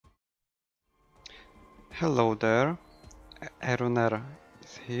Hello there, Aethria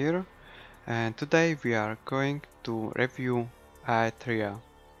is here, and today we are going to review Aethria.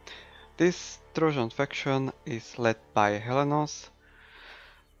 This Trojan faction is led by Helenos,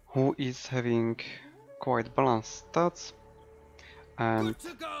 who is having quite balanced stats, and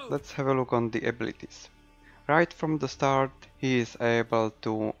let's have a look on the abilities. Right from the start he is able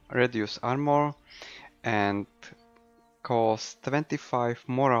to reduce armor and cause 25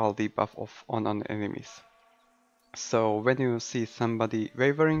 moral debuff on enemies. So when you see somebody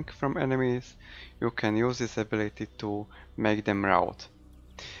wavering from enemies, you can use this ability to make them rout.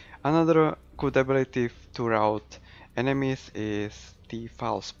 Another good ability to rout enemies is the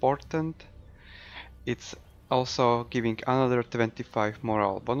false portent. It's also giving another 25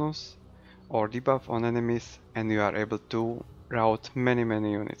 moral bonus or debuff on enemies, and you are able to rout many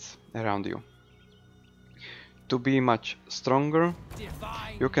units around you. To be much stronger,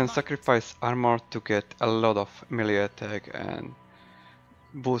 you can sacrifice armor to get a lot of melee attack and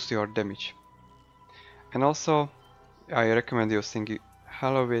boost your damage. And also, I recommend using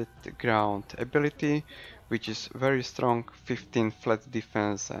Hallowed Ground ability, which is very strong, 15 flat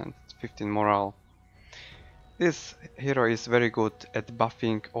defense and 15 morale. This hero is very good at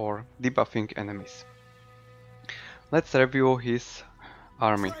buffing or debuffing enemies. Let's review his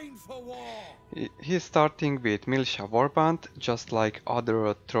army. He's starting with Militia Warband, just like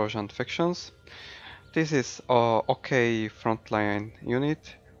other Trojan factions. This is a okay frontline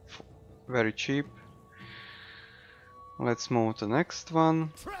unit, very cheap. Let's move to the next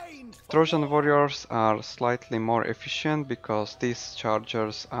one. Trojan Warriors are slightly more efficient because these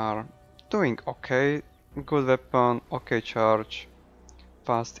chargers are doing okay. Good weapon, okay charge,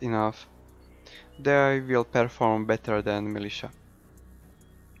 fast enough. They will perform better than Militia.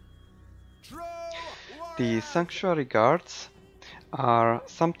 The Sanctuary Guards are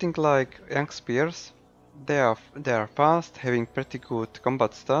something like young spears. They are fast, having pretty good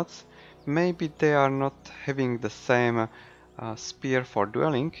combat stats. Maybe they are not having the same spear for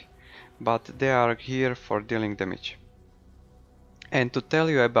dueling, but they are here for dealing damage. And to tell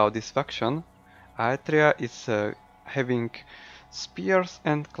you about this faction, Aethria is having spears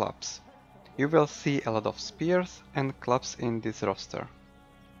and clubs. You will see a lot of spears and clubs in this roster.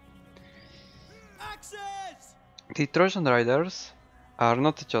 The Trojan Riders are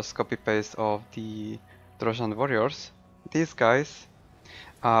not just copy-paste of the Trojan Warriors. These guys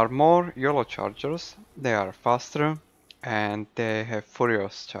are more YOLO chargers, they are faster and they have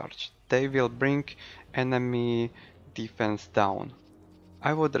furious charge. They will bring enemy defense down.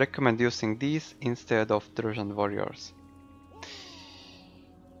 I would recommend using these instead of Trojan Warriors.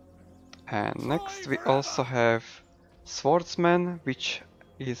 And next we also have Swordsman, which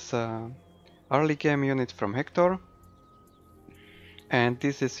is early game unit from Hector, and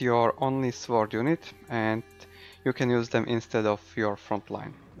this is your only sword unit, and you can use them instead of your front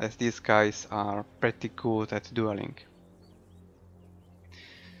line, as these guys are pretty good at dueling.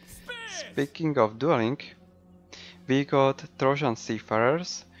 Speaking of dueling, we got Trojan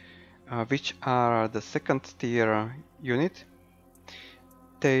Seafarers, which are the second tier unit.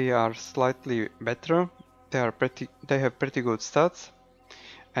 They are slightly better, they have pretty good stats,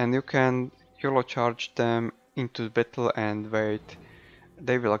 and you can YOLO charge them into battle and wait.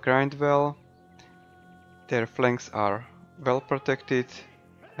 They will grind well, their flanks are well protected,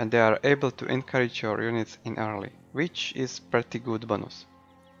 and they are able to encourage your units in early, which is pretty good bonus.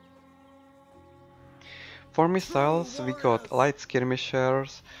 For missiles we got light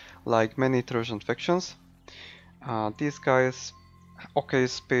skirmishers like many Trojan factions. These guys, okay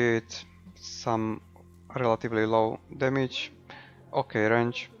speed, some relatively low damage, okay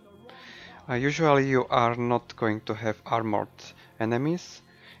range. Usually you are not going to have armored enemies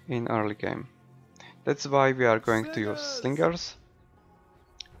in early game. That's why we are going to use slingers.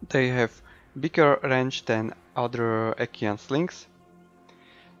 They have bigger range than other Achaean slings,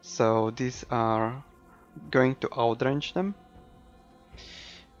 so these are going to outrange them.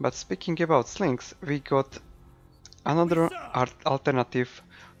 But speaking about slings, we got another alternative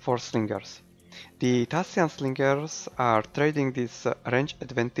for slingers. The Thasian slingers are trading this range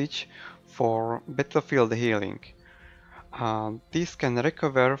advantage for battlefield healing. These can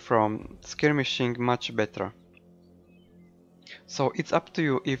recover from skirmishing much better. So it's up to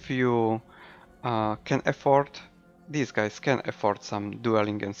you if you can afford, these guys can afford some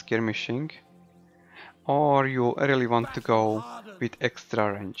dueling and skirmishing, or you really want to go with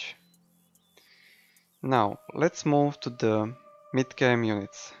extra range. Now let's move to the mid-game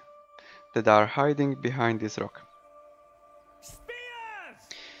units that are hiding behind this rock.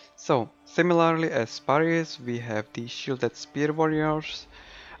 So, similarly as Paris, we have the shielded spear warriors.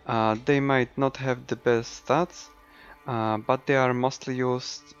 They might not have the best stats, but they are mostly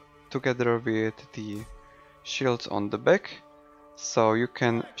used together with the shields on the back, so you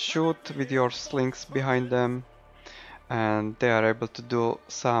can shoot with your slings behind them and they are able to do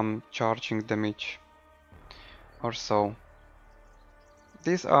some charging damage or so.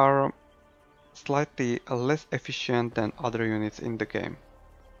 These are slightly less efficient than other units in the game.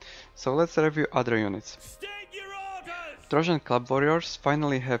 So let's review other units. Trojan Club Warriors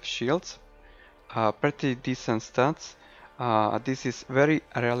finally have shields, pretty decent stats. This is very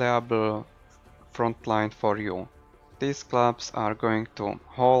reliable frontline for you. These clubs are going to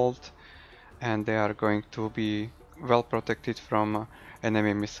hold and they are going to be well protected from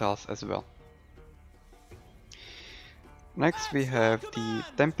enemy missiles as well. Next we have the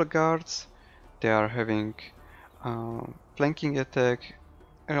Temple Guards. They are having flanking attack,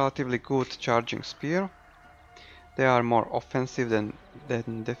 relatively good charging spear. They are more offensive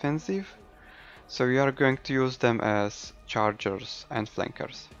than defensive, so we are going to use them as chargers and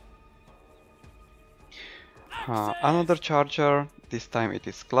flankers. Another charger, this time it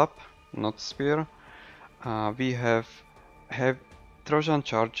is club, not spear. We have Trojan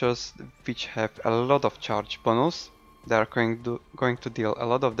chargers which have a lot of charge bonus. They are going to deal a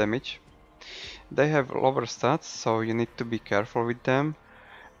lot of damage. They have lower stats, so you need to be careful with them.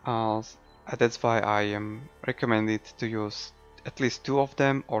 That's why I am recommended to use at least 2 of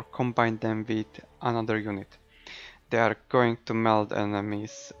them or combine them with another unit. They are going to melt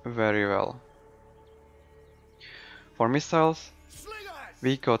enemies very well. For missiles,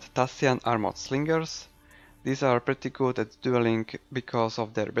 we got Tassian Armored Slingers. These are pretty good at dueling because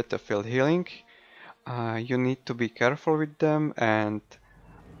of their battlefield healing. You need to be careful with them and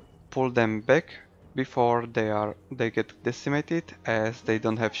pull them back before they get decimated, as they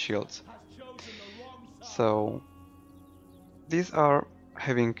don't have shields. So these are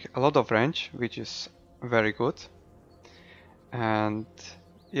having a lot of range, which is very good. And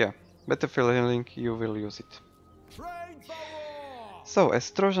yeah, battlefield healing, you will use it. So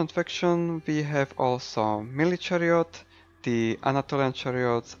as Trojan faction we have also melee chariot. The Anatolian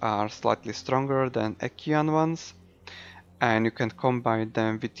chariots are slightly stronger than Achaean ones, and you can combine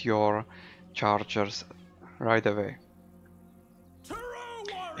them with your chargers right away.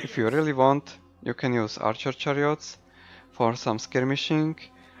 If you really want, you can use archer chariots for some skirmishing.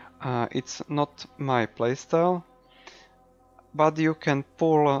 It's not my playstyle, but you can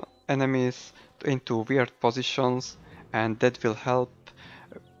pull enemies into weird positions and that will help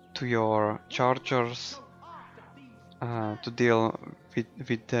to your chargers to deal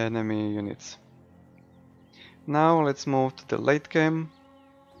with the enemy units. Now let's move to the late game.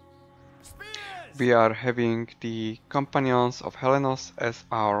 We are having the Companions of Helenos as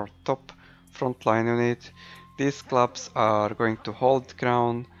our top frontline unit. These clubs are going to hold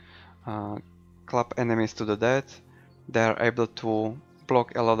ground, club enemies to the death. They are able to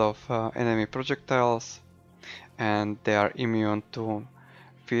block a lot of enemy projectiles, and they are immune to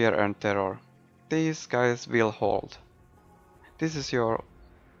fear and terror. These guys will hold. This is your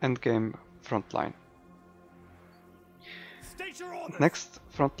endgame frontline.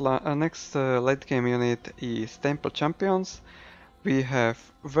 Next late game unit is Temple Champions. We have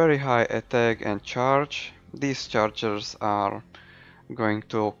very high attack and charge. These chargers are going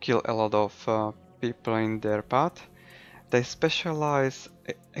to kill a lot of people in their path. They specialize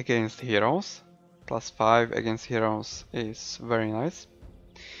against heroes. +5 against heroes is very nice.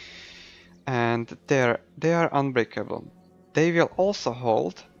 And they are unbreakable. They will also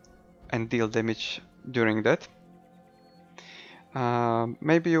hold and deal damage during that.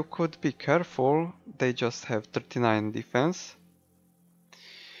 Maybe you could be careful, they just have 39 defense.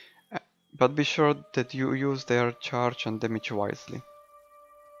 But be sure that you use their charge and damage wisely.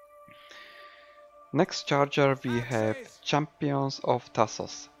 Next charger we have Champions of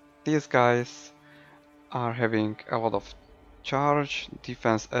Thassos. These guys are having a lot of charge,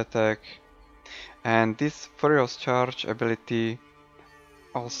 defense, attack, and this Furious Charge ability,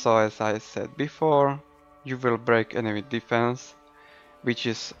 also as I said before, you will break enemy defense, which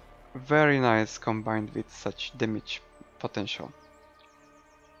is very nice combined with such damage potential.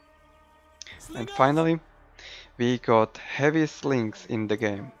 And finally, we got heavy slings in the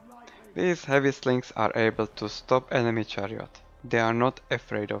game. These heavy slings are able to stop enemy chariot. They are not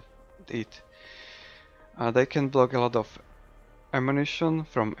afraid of it. They can block a lot of ammunition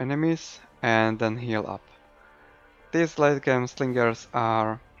from enemies and then heal up. These late game slingers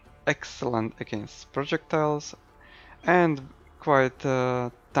are excellent against projectiles and quite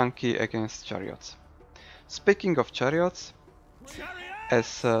tanky against chariots. Speaking of chariots,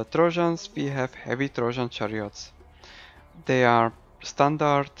 as Trojans we have heavy Trojan chariots. They are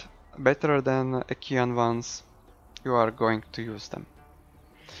standard, better than Achaean ones, you are going to use them.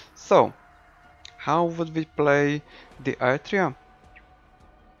 So, how would we play the Aethria?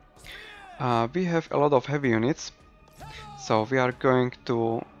 We have a lot of heavy units, so we are going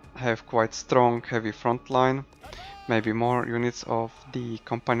to have quite strong heavy front line, maybe more units of the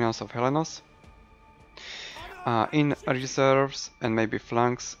Companions of Helenos. In reserves and maybe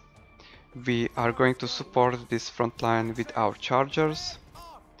flanks, we are going to support this front line with our chargers.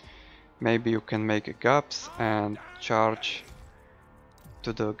 Maybe you can make gaps and charge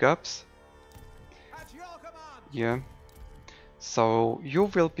to the gaps. Yeah. So you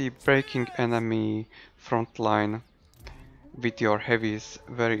will be breaking enemy front line with your heavies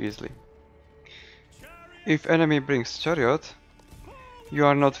very easily. If enemy brings chariot, you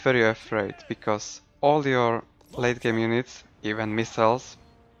are not very afraid because all your late game units, even missiles,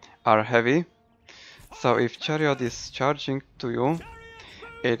 are heavy. So if chariot is charging to you,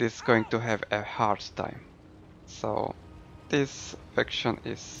 it is going to have a hard time. So this faction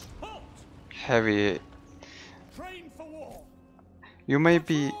is heavy. You may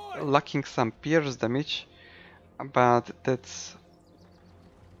be lacking some pierce damage, but that's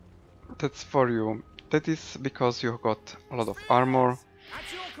for you. That is because you got a lot of armor.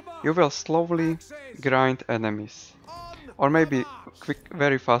 You will slowly grind enemies, or maybe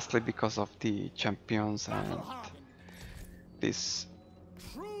very fastly because of the champions and these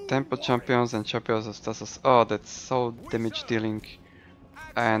temple champions and champions of status. Oh, that's so damage dealing,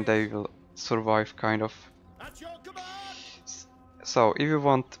 and they will survive kind of. So if you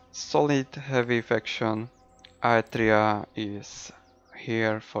want solid heavy faction, Aethria is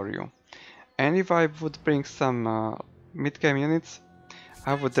here for you. And if I would bring some mid-game units,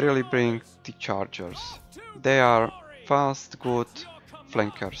 I would really bring the chargers. They are fast, good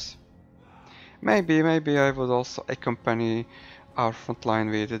flankers. Maybe I would also accompany our front line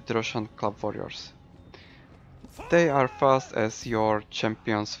with the Droshan Club Warriors. They are fast as your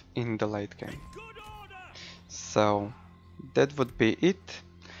champions in the late game. So that would be it,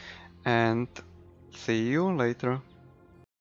 and see you later.